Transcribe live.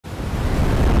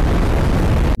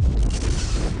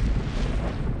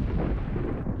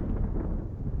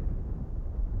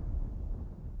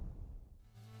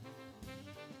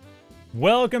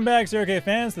Welcome back, 0K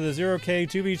fans, to the 0K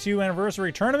 2v2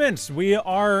 anniversary tournament. We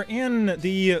are in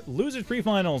the losers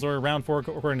pre-finals, or round 4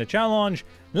 according to challenge.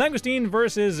 Langoustine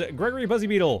versus Gregory Buzzy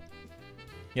Beetle.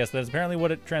 Yes, that's apparently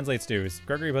what it translates to, is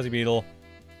Gregory Buzzy Beetle.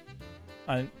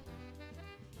 I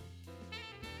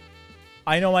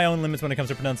know my own limits when it comes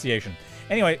to pronunciation.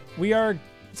 Anyway, we are...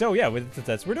 So, yeah,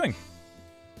 that's what we're doing.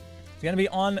 It's going to be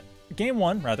on... Game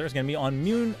 1, rather, is going to be on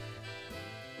Moon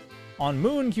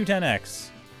Q10X.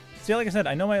 See, like I said,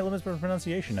 I know my limits for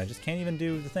pronunciation. I just can't even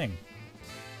do the thing.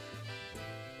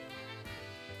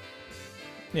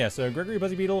 Yeah, so Gregory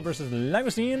Buzzy Beetle versus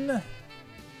Langoustine.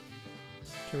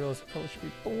 Color should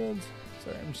be bold.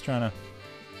 Sorry, I'm just trying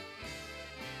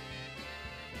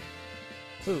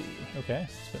to... Ooh, okay.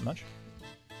 It's a bit much.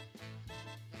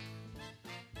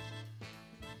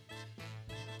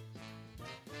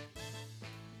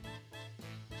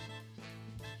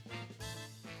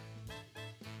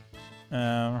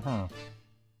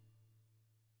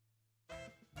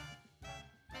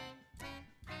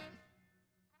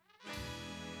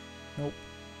 Nope.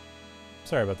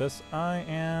 Sorry about this. I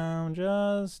am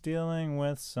just dealing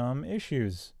with some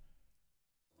issues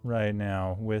right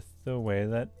now with the way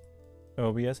that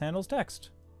OBS handles text.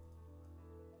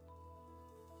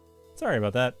 Sorry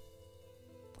about that.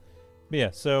 But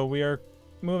yeah, so we are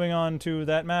moving on to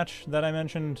that match that I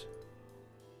mentioned.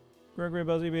 Gregory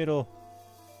Buzzy Beetle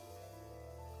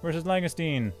versus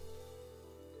Langoustine.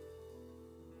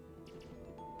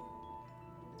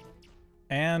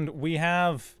 And we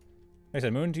have, like I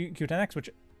said, Moon Q10X,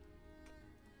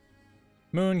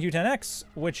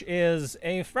 which is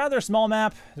a rather small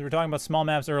map. We were talking about small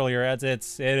maps earlier, as it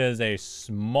is a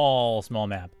small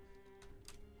map.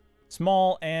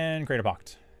 Small and crater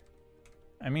pocked.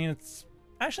 I mean, it's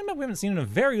actually a map we haven't seen in a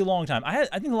very long time. I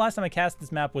think the last time I cast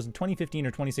this map was in 2015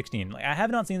 or 2016. Like, I have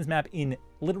not seen this map in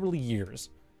literally years.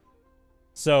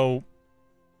 So,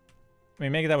 I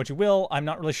mean, make of that what you will. I'm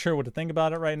not really sure what to think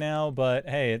about it right now, but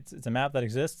hey, it's a map that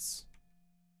exists.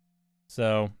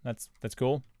 So, that's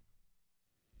cool.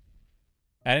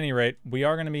 At any rate, we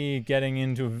are going to be getting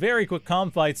into very quick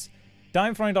comm fights.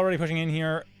 DeinFreund already pushing in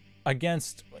here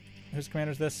against... Whose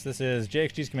commander is this? This is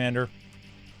JXG's commander.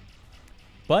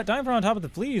 But DeinFreund on top of the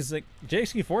fleas, like,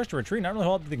 JXG forced to retreat, not really a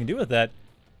whole lot that they can do with that.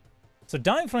 So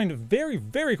DeinFreund very,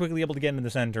 very quickly able to get into the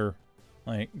center.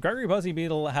 Like, Gregory Buzzy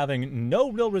Beetle having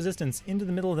no real resistance into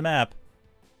the middle of the map.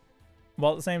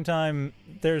 While at the same time,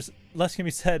 there's less can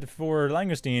be said for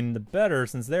Langoustine, the better,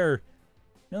 since they're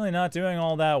really not doing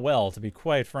all that well, to be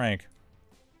quite frank.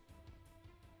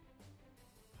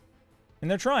 And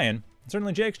they're trying.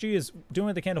 Certainly JXG is doing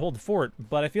what they can to hold the fort,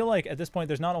 but I feel like at this point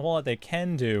there's not a whole lot they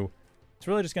can do. It's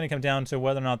really just going to come down to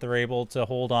whether or not they're able to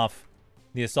hold off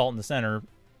the assault in the center,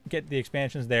 get the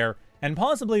expansions there, and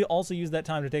possibly also use that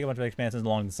time to take a bunch of expansions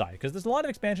along the side. Because there's a lot of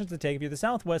expansions to take. If you're the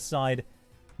southwest side,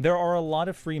 there are a lot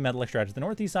of free metal extractions. The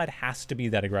northeast side has to be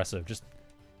that aggressive. Just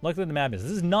look at the map is.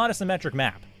 This is not a symmetric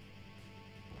map.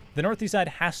 The northeast side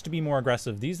has to be more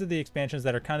aggressive. These are the expansions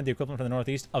that are kind of the equivalent for the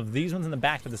northeast of these ones in the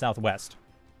back for the southwest.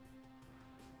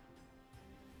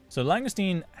 So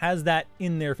Langoustine has that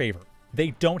in their favor.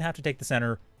 They don't have to take the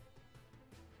center.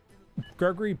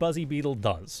 Gregory Buzzy Beetle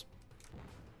does.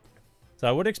 So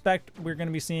I would expect we're going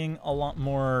to be seeing a lot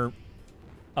more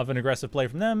of an aggressive play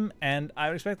from them, and I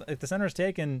would expect if the center is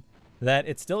taken, that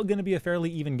it's still going to be a fairly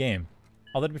even game.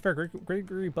 Although to be fair,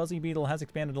 Gregory Buzzy Beetle has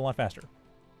expanded a lot faster.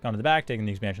 Gone to the back, taking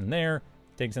the expansion there,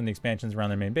 taking some of the expansions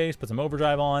around their main base, put some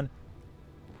overdrive on.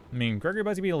 I mean, Gregory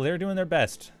Buzzy Beetle, they're doing their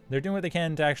best. They're doing what they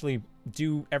can to actually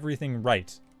do everything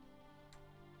right.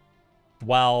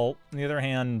 While, on the other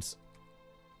hand,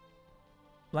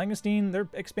 Langoustine, they're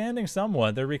expanding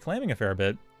somewhat. They're reclaiming a fair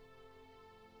bit.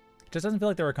 It just doesn't feel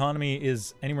like their economy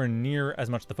is anywhere near as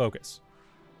much the focus.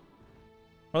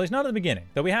 Or at least not at the beginning.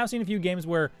 Though we have seen a few games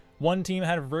where one team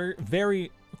had a very,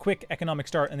 very quick economic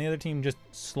start and the other team just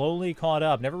slowly caught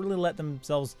up, never really let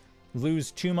themselves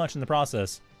lose too much in the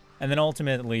process, and then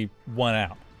ultimately won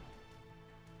out.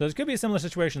 So this could be a similar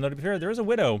situation, though to be fair, there is a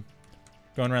Widow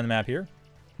going around the map here.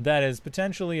 That is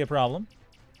potentially a problem.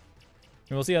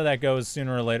 And we'll see how that goes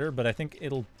sooner or later, but I think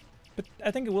it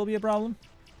will be a problem.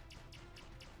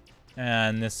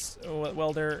 And this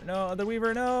welder, no, the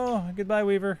Weaver, no, goodbye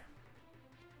Weaver.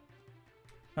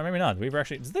 Or maybe not. The Weaver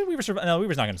actually, does the Weaver survive? No, the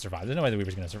Weaver's not going to survive. There's no way the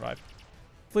Weaver's going to survive.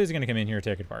 Fleas are going to come in here and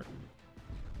take it apart.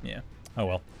 Yeah. Oh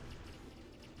well.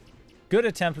 Good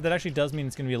attempt, but that actually does mean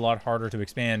it's going to be a lot harder to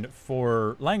expand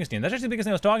for Langoustine. That's actually the biggest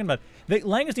thing I was talking about.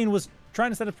 Langoustine was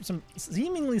trying to set up some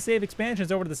seemingly safe expansions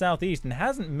over to the southeast and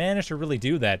hasn't managed to really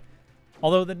do that.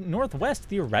 Although the northwest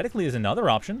theoretically is another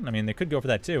option. I mean, they could go for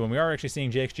that too, and we are actually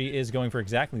seeing JXG is going for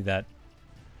exactly that.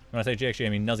 When I say GXG, I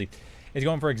mean Nuzzy, is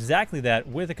going for exactly that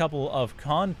with a couple of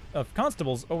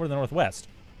constables over the northwest.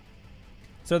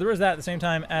 So there is that at the same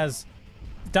time as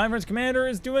DeinFreund's commander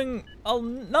is doing a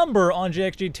number on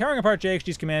JXG, tearing apart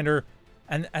JXG's commander.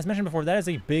 And as mentioned before, that is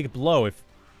a big blow. I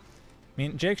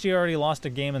mean, JXG already lost a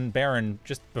game in Baron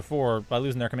just before by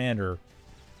losing their commander.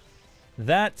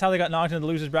 That's how they got knocked into the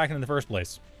losers bracket in the first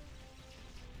place.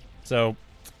 So,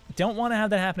 don't want to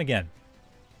have that happen again.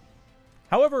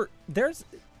 However,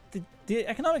 the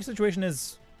economic situation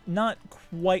is not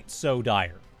quite so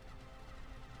dire.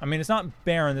 I mean, it's not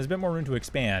barren. There's a bit more room to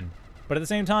expand. But at the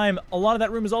same time, a lot of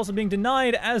that room is also being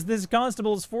denied as this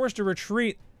constable is forced to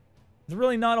retreat. There's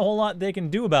really not a whole lot they can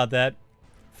do about that.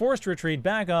 Forced to retreat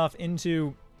back off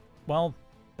into, well,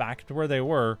 back to where they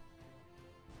were.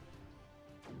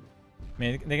 I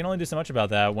mean, they can only do so much about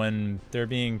that when they're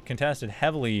being contested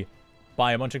heavily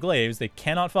by a bunch of glaives. They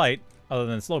cannot fight other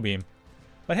than slow beam.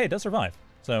 But hey, it does survive.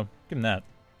 So, give them that.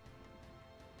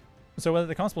 So whether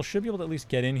the constable should be able to at least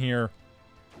get in here,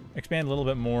 expand a little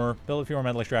bit more, build a few more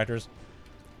metal extractors.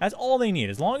 That's all they need.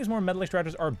 As long as more metal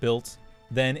extractors are built,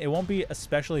 then it won't be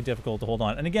especially difficult to hold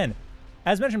on. And again,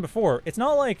 as mentioned before, it's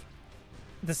not like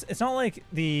this. It's not like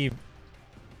the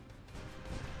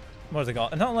what is it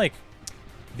called? It's not like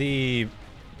the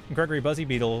Gregory Buzzy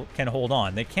Beetle can hold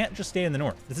on. They can't just stay in the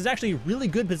north. This is actually a really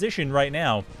good position right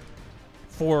now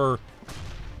for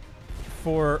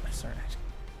sorry,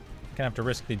 I'm gonna have to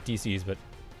risk the DCs, but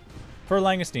for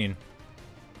Langoustine.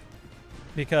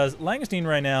 Because Langoustine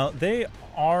right now, they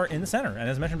are in the center. And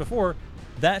as mentioned before,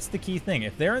 that's the key thing.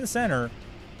 If they're in the center,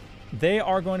 they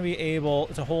are going to be able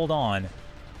to hold on.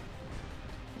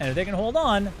 And if they can hold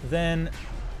on, then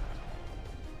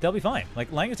they'll be fine.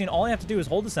 Like, Langoustine, all they have to do is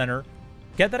hold the center,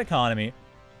 get that economy,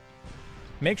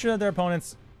 make sure that their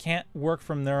opponents can't work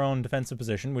from their own defensive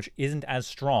position, which isn't as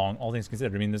strong, all things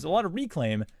considered. I mean, there's a lot of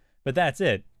reclaim, but that's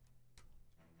it.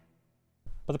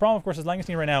 But the problem, of course, is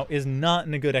Langoustine right now is not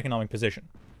in a good economic position.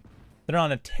 They're not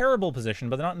in a terrible position,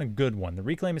 but they're not in a good one. The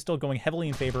reclaim is still going heavily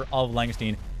in favor of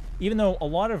Langoustine, even though a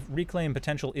lot of reclaim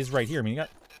potential is right here. I mean, you got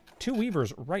 2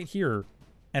 weavers right here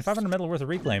and 500 metal worth of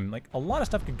reclaim. Like, a lot of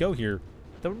stuff could go here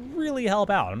that would really help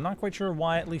out. I'm not quite sure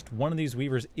why at least one of these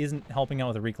weavers isn't helping out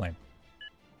with a reclaim.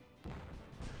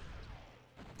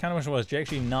 Kind of wish it was. Jay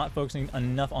actually not focusing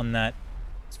enough on that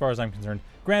as far as I'm concerned.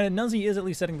 Granted, Nuzzy is at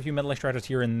least setting a few metal extractors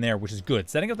here and there, which is good.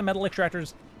 Setting up the metal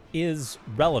extractors is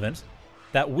relevant.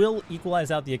 That will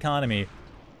equalize out the economy.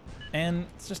 And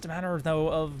it's just a matter, though,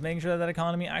 of making sure that that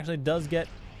economy actually does get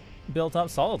built up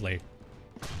solidly.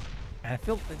 And I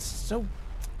feel it's so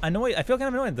annoyed. I feel kind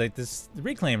of annoyed. Like, this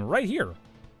reclaim right here.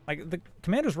 Like, the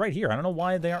commander's right here. I don't know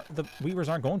why the weavers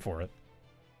aren't going for it.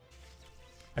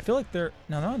 I feel like they're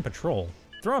on patrol.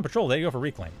 If they're on patrol, they go for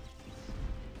reclaim.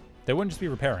 They wouldn't just be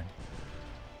repairing.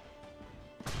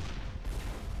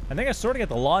 I think I sort of get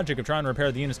the logic of trying to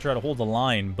repair the units to try to hold the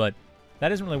line, but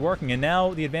that isn't really working. And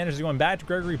now the advantage is going back to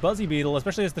Gregory Buzzy Beetle,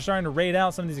 especially as they're starting to raid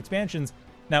out some of these expansions.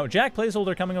 Now, Jack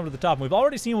placeholder coming over to the top. We've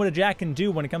already seen what a Jack can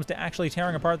do when it comes to actually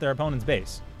tearing apart their opponent's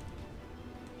base.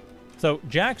 So,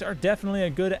 Jacks are definitely a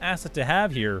good asset to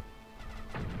have here.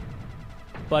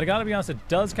 But I gotta be honest, it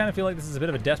does kind of feel like this is a bit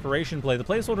of a desperation play. The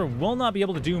placeholder will not be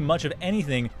able to do much of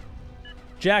anything.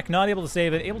 Jack not able to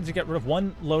save it, able to get rid of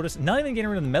one Lotus, not even getting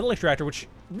rid of the metal extractor, which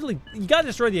really, you gotta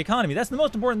destroy the economy. That's the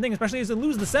most important thing, especially as you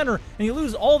lose the center and you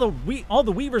lose all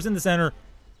the weavers in the center.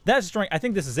 That's destroying. I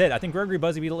think this is it. I think Gregory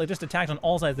Buzzy Beetle, they just attacked on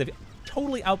all sides. They've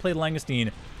totally outplayed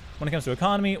Langoustine when it comes to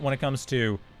economy, when it comes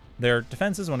to their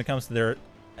defenses, when it comes to their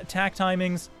attack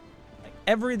timings.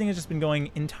 Everything has just been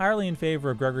going entirely in favor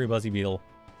of Gregory Buzzy Beetle.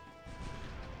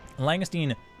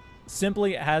 Langoustine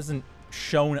simply hasn't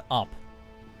shown up.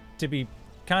 To be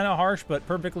kind of harsh, but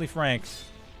perfectly frank,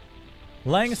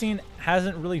 Langoustine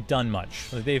hasn't really done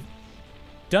much. Like, they've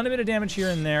done a bit of damage here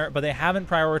and there, but they haven't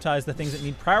prioritized the things that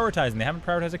need prioritizing. They haven't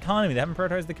prioritized economy. They haven't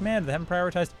prioritized the command. They haven't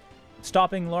prioritized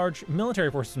stopping large military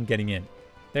forces from getting in.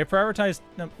 They've prioritized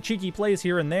cheeky plays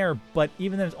here and there, but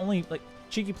even then it's only like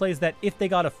cheeky plays that if they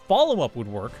got a follow-up would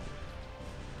work,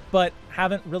 but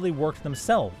haven't really worked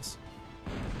themselves.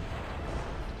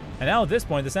 And now at this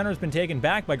point, the center has been taken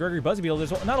back by Gregory Buzzy Beetle. There's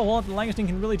not a whole lot that Langoustine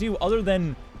can really do other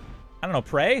than, I don't know,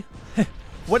 pray?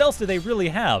 What else do they really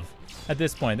have at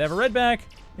this point? They have a redback,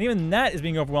 and even that is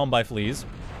being overwhelmed by fleas.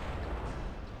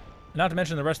 Not to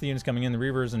mention the rest of the units coming in, the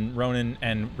Reavers and Ronin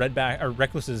and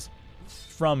Recluses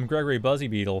from Gregory Buzzy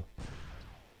Beetle.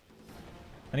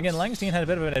 And again, Langoustine had a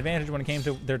bit of an advantage when it came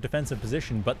to their defensive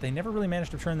position, but they never really managed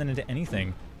to turn that into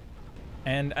anything.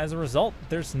 And as a result,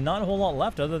 there's not a whole lot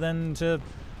left other than to,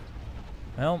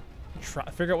 well,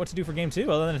 figure out what to do for Game 2,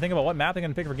 other than to think about what map they're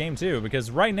going to pick for Game 2. Because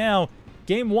right now,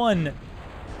 Game 1,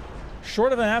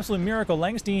 short of an absolute miracle,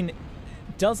 Langoustine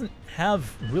doesn't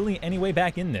have really any way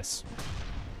back in this.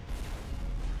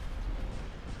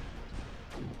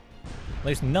 At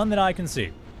least none that I can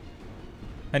see.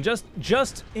 And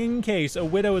just in case a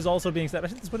Widow is also being set. I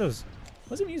think this Widow's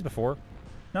wasn't used before.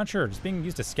 Not sure. Just being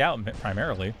used to scout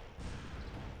primarily.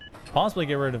 Possibly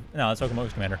get rid of. No, that's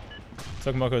Hokomoko's commander. It's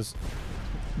Hokomoko's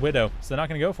Widow, so they're not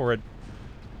going to go for it.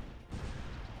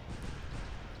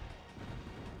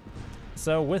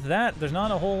 So with that, there's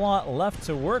not a whole lot left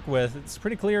to work with. It's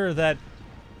pretty clear that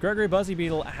Gregory Buzzy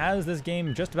Beetle has this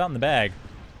game just about in the bag.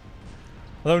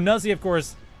 Although Nuzzy, of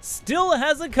course, still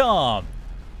has a comm.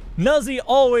 Nuzzy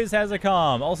always has a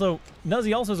comm. Also,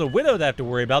 Nuzzy also has a Widow they have to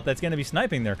worry about that's going to be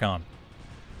sniping their comm.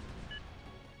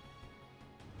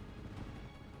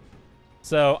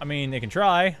 So, I mean, they can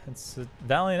try. It's a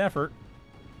valiant effort.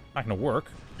 Not going to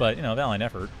work, but, you know, valiant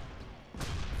effort.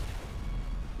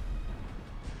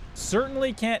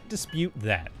 Certainly can't dispute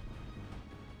that.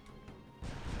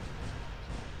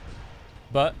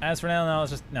 But as for now,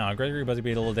 it's just, no, Gregory Buzzy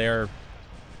Beetle, they're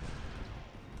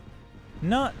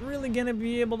not really going to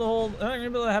be able to hold, they're not going to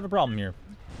be able to have a problem here.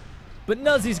 But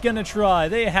Nuzzy's going to try.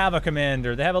 They have a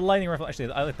commander. They have a lightning rifle.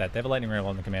 Actually, I like that. They have a lightning rifle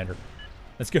on the commander.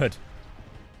 That's good.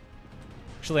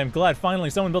 Actually, I'm glad finally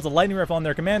someone builds a lightning rifle on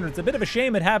their commander. It's a bit of a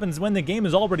shame it happens when the game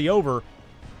is already over.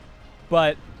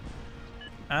 But,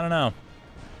 I don't know.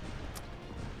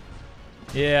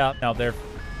 Yeah, out there.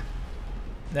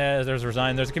 There's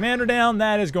resign. There's a commander down.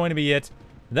 That is going to be it.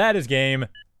 That is game.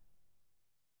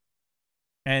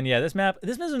 And yeah, this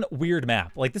is a weird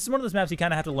map. Like, this is one of those maps you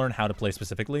kind of have to learn how to play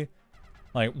specifically.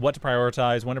 Like, what to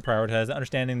prioritize, when to prioritize,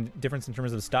 understanding the difference in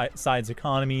terms of sides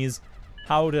economies,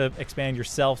 how to expand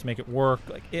yourself to make it work.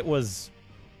 Like, it's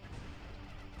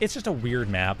just a weird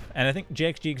map. And I think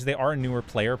JXG, because they are a newer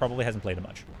player, probably hasn't played it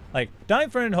much. Like,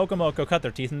 DeinFreund and Hokomoko cut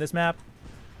their teeth in this map.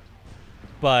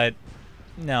 But,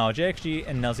 no, JXG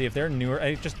and Nuzzy, if they're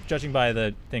newer, just judging by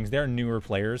the things, they're newer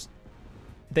players.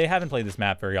 They haven't played this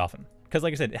map very often. Because,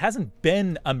 like I said, it hasn't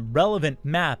been a relevant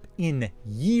map in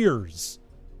years.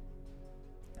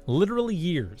 Literally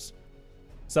years.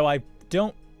 So I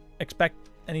don't expect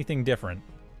anything different.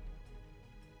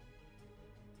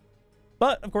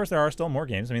 But, of course, there are still more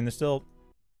games. I mean, there's still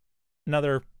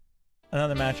another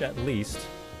match at least.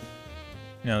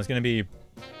 You know, it's going to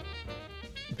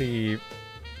be...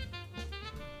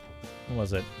 What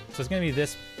was it? So it's going to be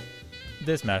this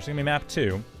match. It's going to be map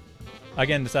 2.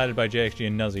 Again, decided by JXG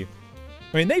and Nuzzy.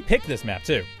 I mean, they picked this map,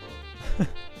 too.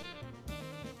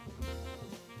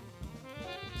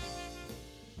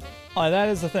 That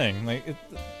is the thing. Like,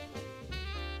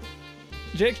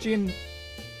 JXG and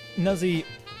Nuzzy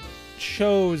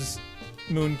chose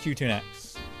Moon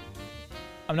Q2X.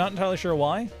 I'm not entirely sure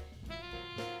why.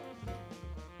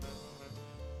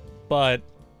 But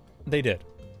they did.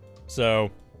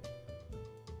 So,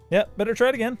 yeah, better try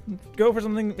it again. Go for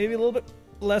something maybe a little bit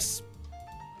less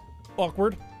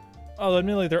awkward. Although,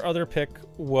 admittedly, their other pick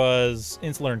was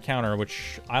Insular Encounter,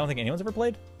 which I don't think anyone's ever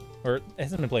played. Or, it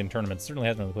hasn't been played in tournaments. It certainly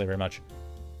hasn't been played very much.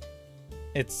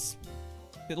 It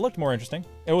looked more interesting.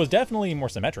 It was definitely more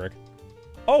symmetric.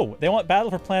 Oh, they want Battle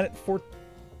for Planet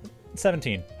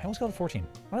 17. I almost called it 14. Why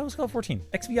did I almost call it 14?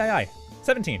 XVII.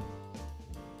 17.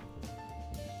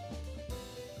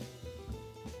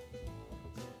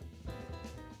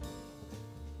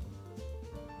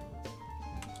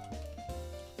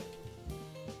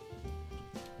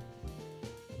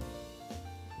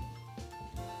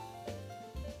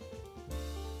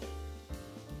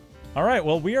 All right,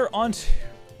 well, we are on to...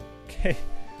 Okay.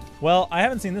 Well, I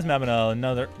haven't seen this map in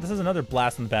another... This is another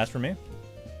blast from the past for me.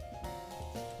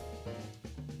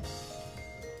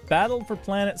 Battle for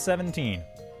Planet 17.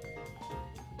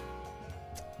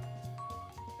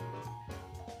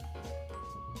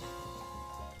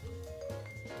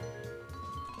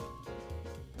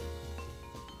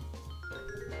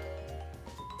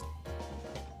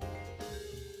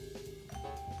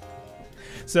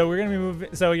 So we're going to be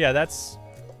moving... So yeah, that's...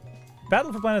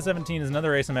 Battle for Planet 17 is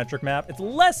another asymmetric map. It's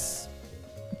less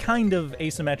kind of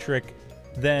asymmetric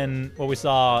than what we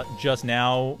saw just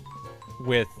now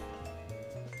with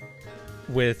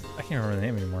I can't remember the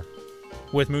name anymore.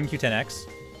 With Moon Q10X.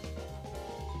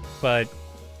 But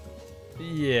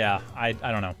yeah, I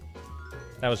don't know.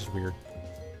 That was just weird.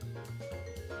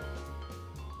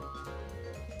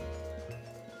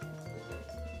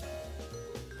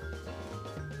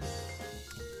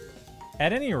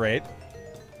 At any rate,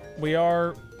 we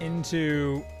are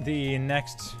into the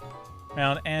next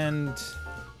round, and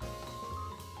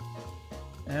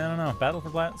I don't know. Battle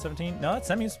for Planet 17? No, that's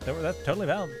semis. That's totally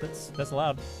valid. That's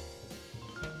allowed.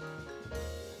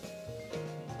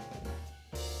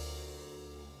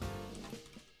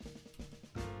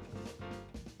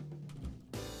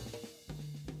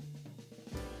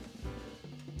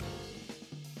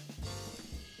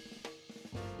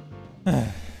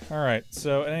 Alright,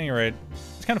 so at any rate,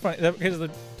 it's kind of funny, because the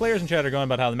players in chat are going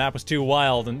about how the map was too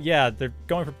wild, and yeah, they're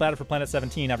going for Battle for Planet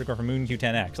 17 after going for Moon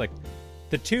Q10X. Like,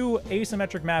 the two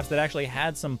asymmetric maps that actually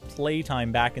had some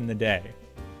playtime back in the day.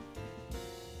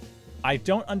 I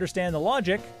don't understand the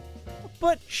logic,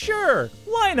 but sure,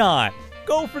 why not?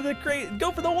 Go for the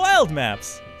wild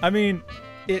maps. I mean,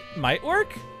 it might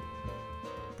work.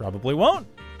 Probably won't,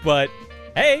 but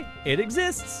hey, it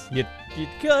exists. You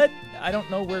could. I don't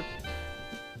know where.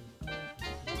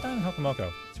 What's down in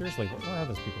Hokomoko? Seriously, where are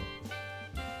those people?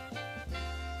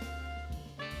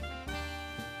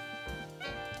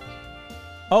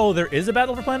 Oh, there is a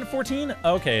Battle for Planet 14?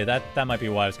 Okay, that might be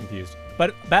why I was confused.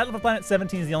 But Battle for Planet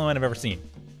 17 is the only one I've ever seen.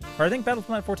 Or I think Battle for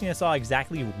Planet 14 I saw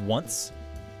exactly once.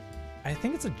 I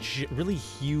think it's a really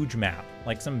huge map.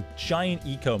 Like some giant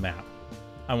eco map,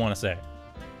 I want to say.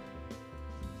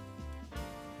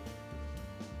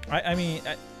 I mean,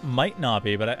 it might not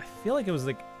be, but I feel like it was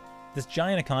like this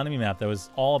giant economy map that was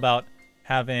all about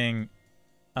having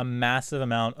a massive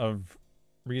amount of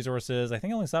resources. I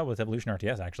think I only saw it with Evolution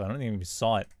RTS, actually. I don't think we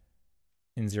saw it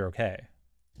in 0K.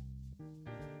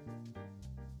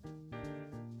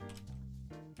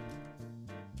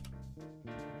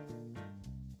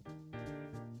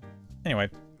 Anyway.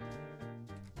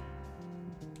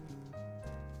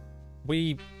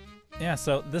 Yeah,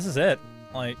 so this is it.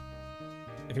 Like,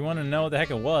 if you want to know what the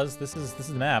heck it was, this is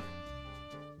the map.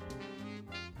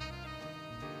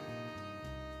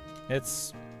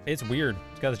 It's weird.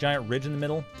 It's got this giant ridge in the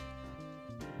middle.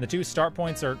 The two start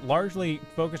points are largely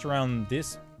focused around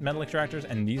this metal extractors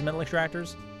and these metal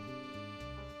extractors.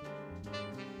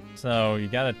 So you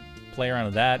gotta play around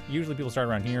with that. Usually people start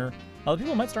around here. Other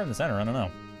people might start in the center, I don't know.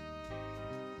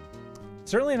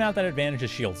 Certainly a map that advantages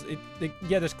shields.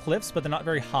 Yeah, there's cliffs, but they're not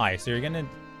very high, so you're gonna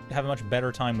have a much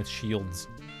better time with shields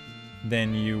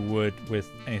than you would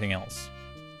with anything else.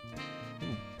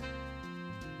 Ooh.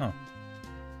 Huh.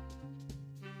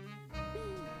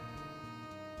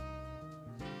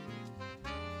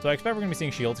 So I expect we're going to be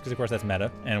seeing shields, because of course that's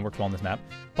meta, and it works well on this map.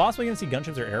 Possibly going to see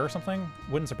gunships or air or something.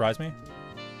 Wouldn't surprise me.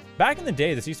 Back in the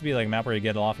day, this used to be like a map where you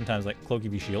get oftentimes like Cloaky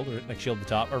v shield, or like shield at the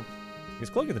top, or is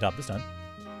Cloaky at the top this time?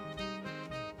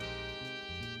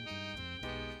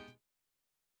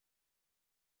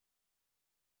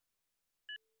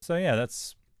 So yeah,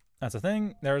 that's a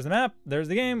thing. There's the map. There's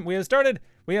the game. We have started.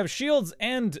 We have shields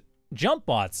and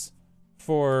Jumpbots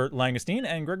for Langoustine,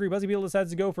 and Gregory Buzzy Beetle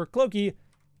decides to go for Cloaky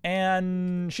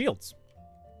and shields.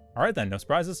 All right then, no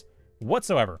surprises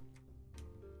whatsoever.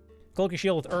 Cloaky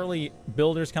shield with early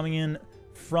builders coming in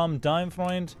from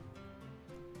DeinFreund.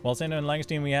 While Sando and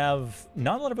Langoustine, we have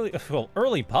not a lot of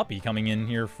early puppy coming in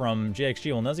here from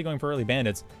JXG. Well, Nuzzy going for early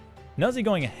bandits. Nuzzy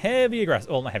going heavy aggressive.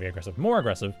 Well, not heavy aggressive, more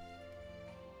aggressive.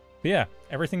 But yeah,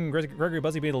 everything Gregory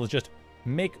Buzzy Beetle is just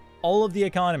make all of the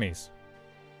economies.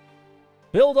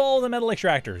 Build all the metal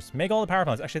extractors. Make all the power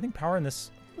plants. Actually, I think power in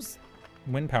this... What was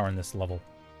wind power in this level?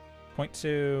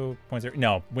 0.2, 0.0...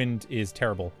 No, wind is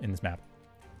terrible in this map.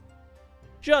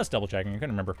 Just double checking. I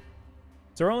couldn't remember.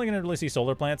 So we're only going to really see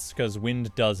solar plants because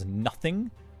wind does nothing.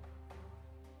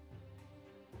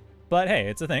 But hey,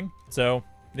 it's a thing. So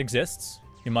it exists.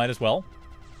 You might as well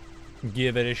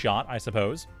give it a shot, I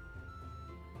suppose.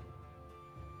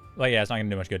 Well, yeah, it's not going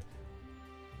to do much good.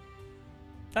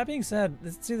 That being said,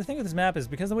 see, the thing with this map is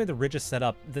because of the way the ridge is set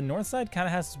up, the north side kind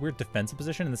of has this weird defensive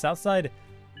position, and the south side,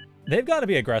 they've got to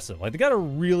be aggressive. Like, they got to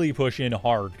really push in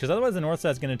hard, because otherwise the north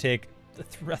side's going to take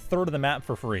a third of the map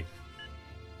for free.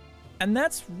 And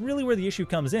that's really where the issue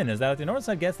comes in, is that if the north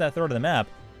side gets that third of the map,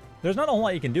 there's not a whole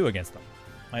lot you can do against them.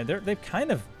 Like, they've kind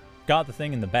of got the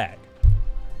thing in the bag.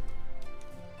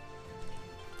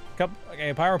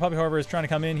 Okay, Pyro Puppy, however, is trying to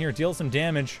come in here, deal some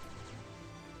damage.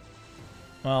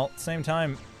 Well, same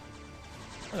time...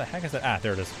 Where the heck is that? Ah,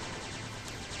 there it is.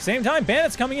 Same time,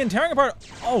 bandits coming in, tearing apart...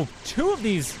 Oh, two of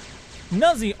these...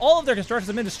 Nuzzy, all of their constructions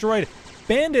have been destroyed.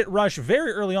 Bandit rush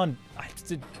very early on.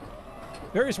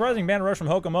 Very surprising bandit rush from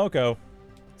Hokomoko.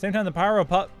 Same time, the Pyro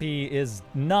Puppy is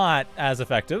not as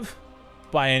effective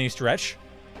by any stretch.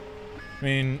 I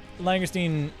mean,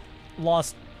 Langoustine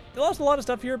lost... They lost a lot of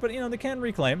stuff here, but, you know, they can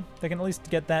reclaim. They can at least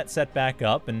get that set back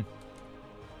up, and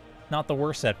not the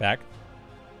worst setback.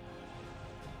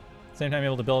 Same time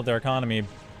able to build their economy,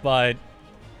 but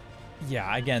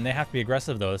yeah, again, they have to be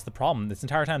aggressive, though. That's the problem. This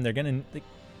entire time,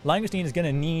 Langoustine is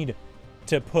gonna need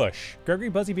to push. Gregory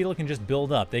Buzzy Beetle can just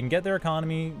build up. They can get their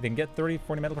economy, they can get 30,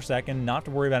 40 metal per second, not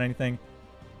to worry about anything.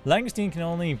 Langoustine can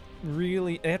only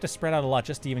really... They have to spread out a lot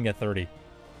just to even get 30.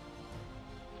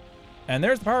 And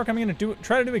there's the power coming in to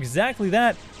try to do exactly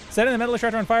that. Setting the metal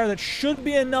extractor on fire, that should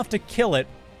be enough to kill it.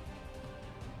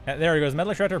 There he goes.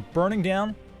 Metal Extractor burning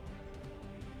down.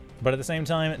 But at the same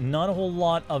time, not a whole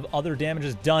lot of other damage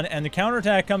is done. And the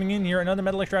counterattack coming in here. Another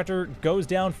Metal Extractor goes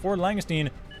down for Langoustine.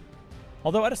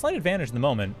 Although at a slight advantage in the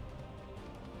moment.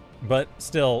 But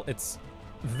still, it's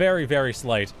very, very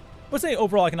slight. I would say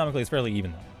overall economically it's fairly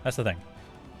even, though. That's the thing.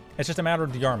 It's just a matter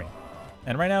of the army.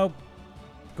 And right now,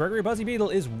 Gregory Buzzy Beetle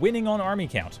is winning on army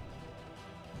count.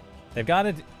 They've got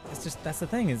to... It's just... That's the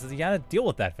thing, is you got to deal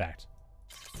with that fact.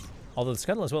 Although the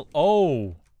Scuttle as well...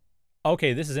 Oh!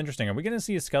 Okay, this is interesting. Are we going to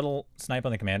see a Scuttle snipe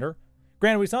on the commander?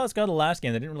 Granted, we saw a Scuttle last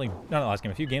game. They didn't really... Not last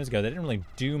game, a few games ago. They didn't really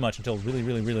do much until really,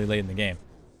 really, really late in the game.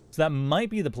 So that might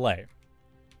be the play.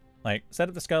 Like, set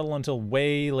up the Scuttle until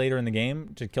way later in the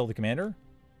game to kill the commander.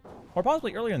 Or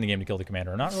possibly earlier in the game to kill the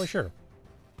commander. I'm not really sure.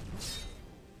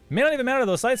 May not even matter,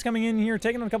 though. Scythes coming in here,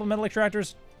 taking on a couple of Metal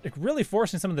Extractors, really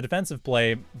forcing some of the defensive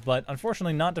play, but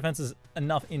unfortunately not defenses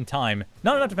enough in time.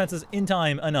 Not enough defenses in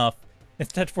time enough,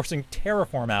 instead forcing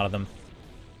Terraform out of them.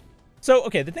 So,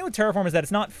 okay, the thing with Terraform is that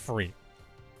it's not free.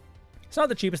 It's not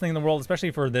the cheapest thing in the world,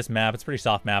 especially for this map. It's a pretty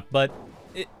soft map, but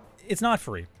it's not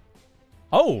free.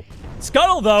 Oh,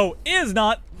 Scuttle, though, is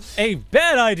not a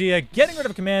bad idea. Getting rid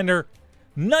of a commander,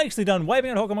 nicely done.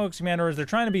 Wiping out Hokomoko's commander as they're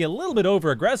trying to be a little bit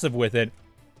over-aggressive with it.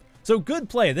 So good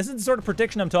play. This is the sort of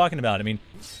prediction I'm talking about. I mean,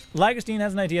 Langoustine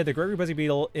has an idea that Gregory Buzzy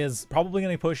Beetle is probably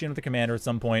going to push in with the commander at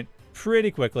some point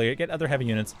pretty quickly, get other heavy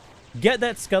units, get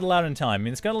that Scuttle out in time. I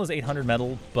mean, the Scuttle is 800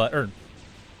 metal, but...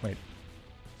 Wait.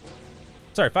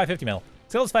 Sorry, 550 metal.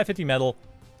 Scuttle is 550 metal,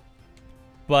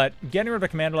 but getting rid of a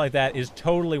commander like that is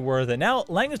totally worth it. Now,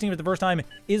 Langoustine, for the first time,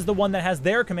 is the one that has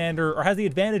their commander, or has the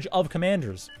advantage of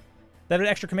commanders. That have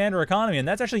extra commander economy, and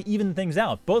that's actually even things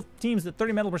out. Both teams at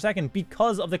 30 metal per second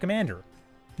because of the commander.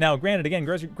 Now, granted, again,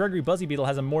 Gregory Buzzy Beetle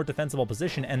has a more defensible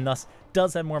position and thus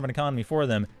does have more of an economy for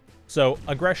them. So,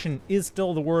 aggression is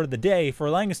still the word of the day for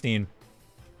Langoustine.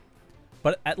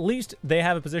 But at least they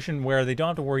have a position where they don't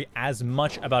have to worry as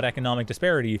much about economic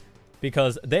disparity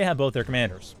because they have both their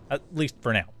commanders, at least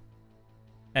for now.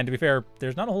 And to be fair,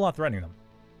 there's not a whole lot threatening them.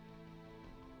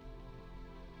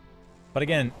 But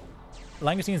again,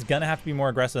 Langoustine's gonna have to be more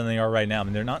aggressive than they are right now. I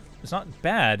mean, it's not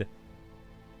bad,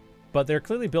 but they're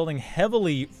clearly building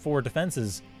heavily for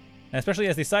defenses, and especially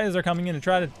as these scythes are coming in to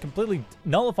try to completely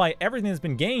nullify everything that's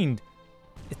been gained.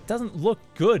 It doesn't look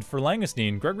good for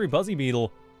Langoustine. Gregory Buzzy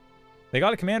Beetle, they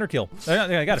got a commander kill.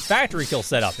 They got a factory kill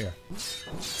set up here.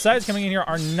 Scythes coming in here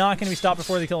are not going to be stopped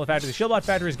before they kill the factory. The Shieldbot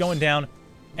factory is going down,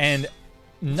 and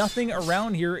nothing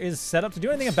around here is set up to do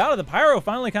anything about it. The Pyro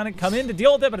finally kind of come in to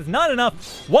deal with it, but it's not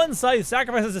enough. One Scythe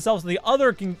sacrifices itself so the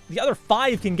other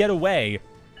 5 can get away.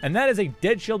 And that is a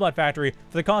dead Shieldbot factory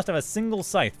for the cost of a single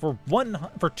Scythe for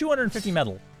 250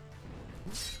 metal.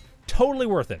 Totally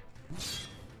worth it.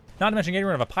 Not to mention getting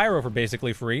rid of a Pyro for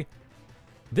basically free.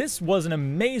 This was an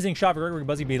amazing shot for Gregory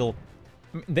Buzzy Beetle.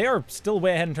 They are still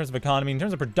way ahead in terms of economy. In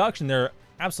terms of production, they're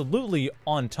absolutely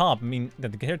on top. I mean, the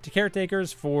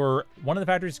caretakers for one of the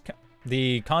factories,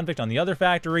 the Convict on the other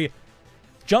factory,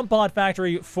 Jumpbot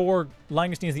factory for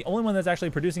Langoustine is the only one that's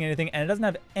actually producing anything, and it doesn't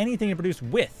have anything to produce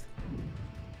with.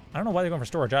 I don't know why they're going for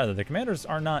storage either. The commanders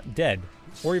are not dead,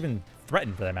 or even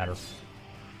threatened for that matter. At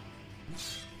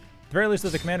the very least,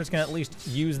 the commanders can at least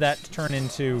use that to turn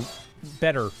into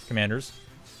better commanders.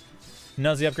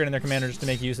 Nuzzy upgrading their commander just to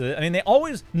make use of it. I mean,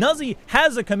 Nuzzy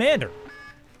has a commander.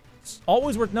 It's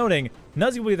always worth noting,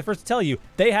 Nuzzy will be the first to tell you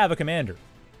they have a commander.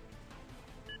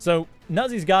 So,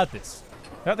 Nuzzy's got this.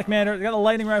 They got the commander, they got the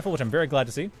lightning rifle, which I'm very glad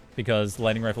to see, because the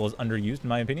lightning rifle is underused, in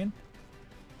my opinion.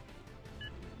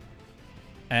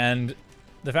 And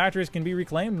the factories can be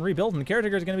reclaimed and rebuilt, and the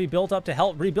caretakers are going to be built up to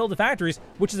help rebuild the factories,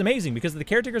 which is amazing, because the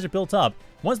caretakers are built up.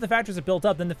 Once the factories are built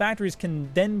up, then the factories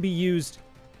can then be used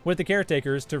with the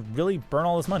caretakers to really burn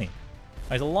all this money.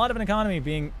 There's a lot of an economy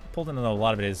being pulled in, though a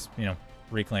lot of it is, you know,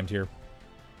 reclaimed here.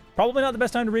 Probably not the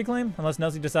best time to reclaim, unless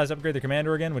Nuzzy decides to upgrade their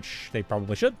commander again, which they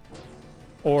probably should.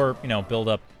 Or, you know, build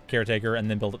up caretaker and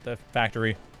then build up the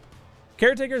factory.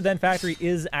 Caretaker, then factory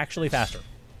is actually faster.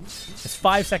 It's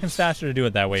 5 seconds faster to do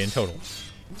it that way in total.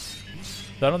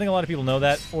 So I don't think a lot of people know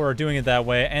that or are doing it that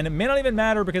way, and it may not even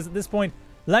matter because at this point,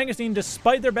 Langoustine,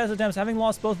 despite their best attempts, having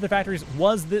lost both of their factories,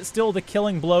 was still the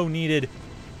killing blow needed.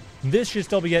 This should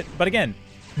still be it. But again,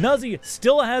 Nuzzy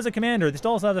still has a commander. They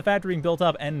still also have the factory being built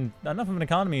up, and enough of an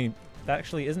economy that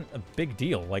actually isn't a big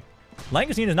deal. Like,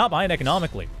 Langoustine is not behind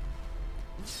economically.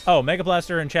 Oh, Mega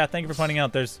Blaster in chat, thank you for pointing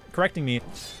out. There's correcting me.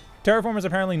 Terraform is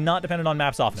apparently not dependent on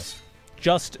map softness.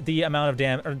 Just the amount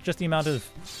of just the amount of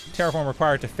terraform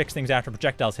required to fix things after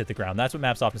projectiles hit the ground. That's what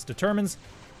map softness determines.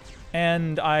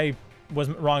 And I was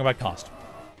wrong about cost.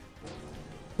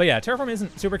 But yeah, terraform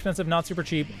isn't super expensive, not super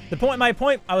cheap. My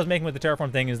point I was making with the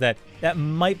terraform thing is that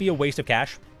might be a waste of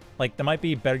cash. Like, there might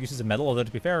be better uses of metal, although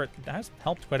to be fair, it has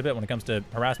helped quite a bit when it comes to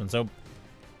harassment. So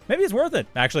maybe it's worth it,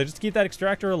 actually, just to keep that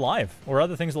extractor alive, or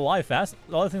other things alive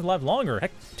longer.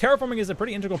 Heck, terraforming is a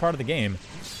pretty integral part of the game.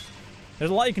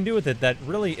 There's a lot you can do with it that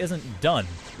really isn't done.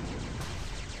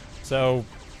 So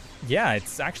yeah,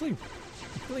 it's actually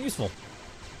really useful.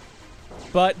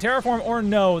 But terraform or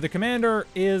no, the commander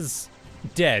is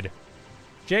dead.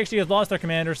 JXG has lost their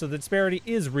commander, so the disparity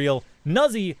is real.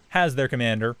 Nuzzy has their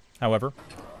commander, however.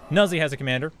 Nuzzy has a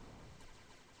commander.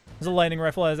 There's a lightning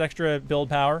rifle, has extra build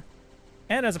power,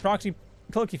 and has a proxy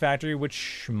Cloaky factory,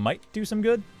 which might do some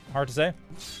good. Hard to say.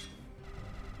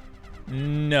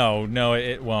 No,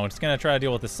 it won't. It's going to try to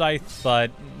deal with the scythe, but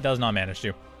does not manage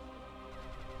to.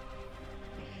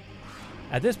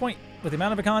 At this point, with the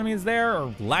amount of economy that's there,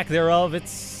 or lack thereof,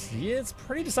 it's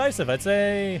pretty decisive. I'd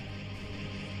say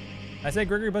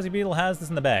Gregory Buzzy Beetle has this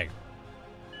in the bag.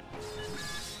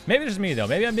 Maybe it's just me, though.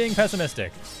 Maybe I'm being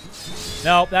pessimistic.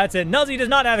 No, that's it. Nuzzy does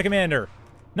not have a commander.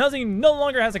 Nuzzy no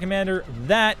longer has a commander.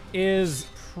 That is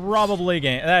probably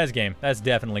game. That is game. That's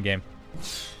definitely game.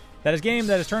 That is game.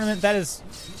 That is tournament. That is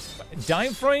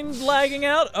DeinFreund lagging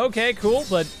out. Okay, cool,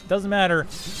 but doesn't matter.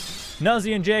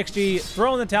 Nuzzy and JXG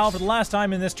throwing the towel for the last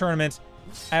time in this tournament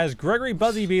as Gregory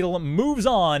Buzzy Beetle moves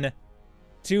on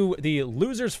to the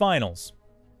losers finals.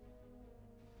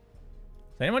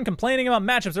 So anyone complaining about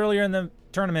matchups earlier in the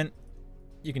tournament,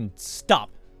 you can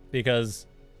stop, because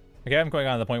okay, I haven't quite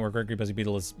gotten to the point where Gregory Buzzy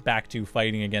Beetle is back to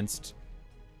fighting against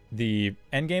the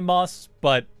endgame boss,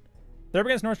 but they're up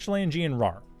against North Chilean G and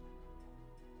Rar.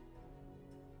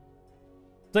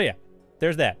 So yeah,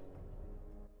 there's that.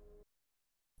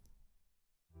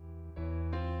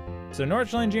 So North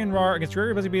Chilean G and Rar against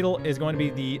Gregory Buzzy Beetle is going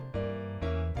to be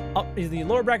the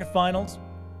lower bracket finals.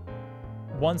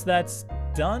 Once that's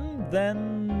done,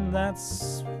 then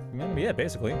that's gonna be it,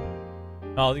 basically.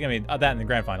 Oh, it's gonna be that in the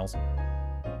grand finals.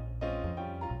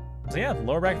 So yeah, the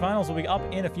lower bracket finals will be up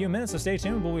in a few minutes, so stay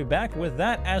tuned. We'll be back with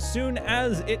that as soon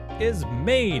as it is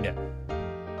made.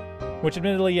 Which,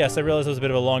 admittedly, yes, I realized it was a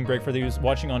bit of a long break for those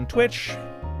watching on Twitch.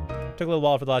 Took a little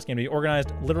while for the last game to be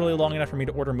organized, literally long enough for me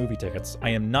to order movie tickets. I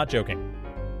am not joking.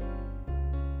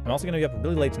 I'm also going to be up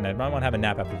really late tonight. I might want to have a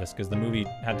nap after this, because the movie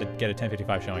had to get a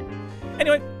 10:55 showing.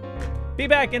 Anyway, be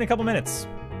back in a couple minutes.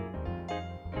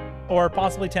 Or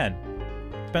possibly 10.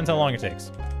 Depends how long it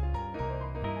takes.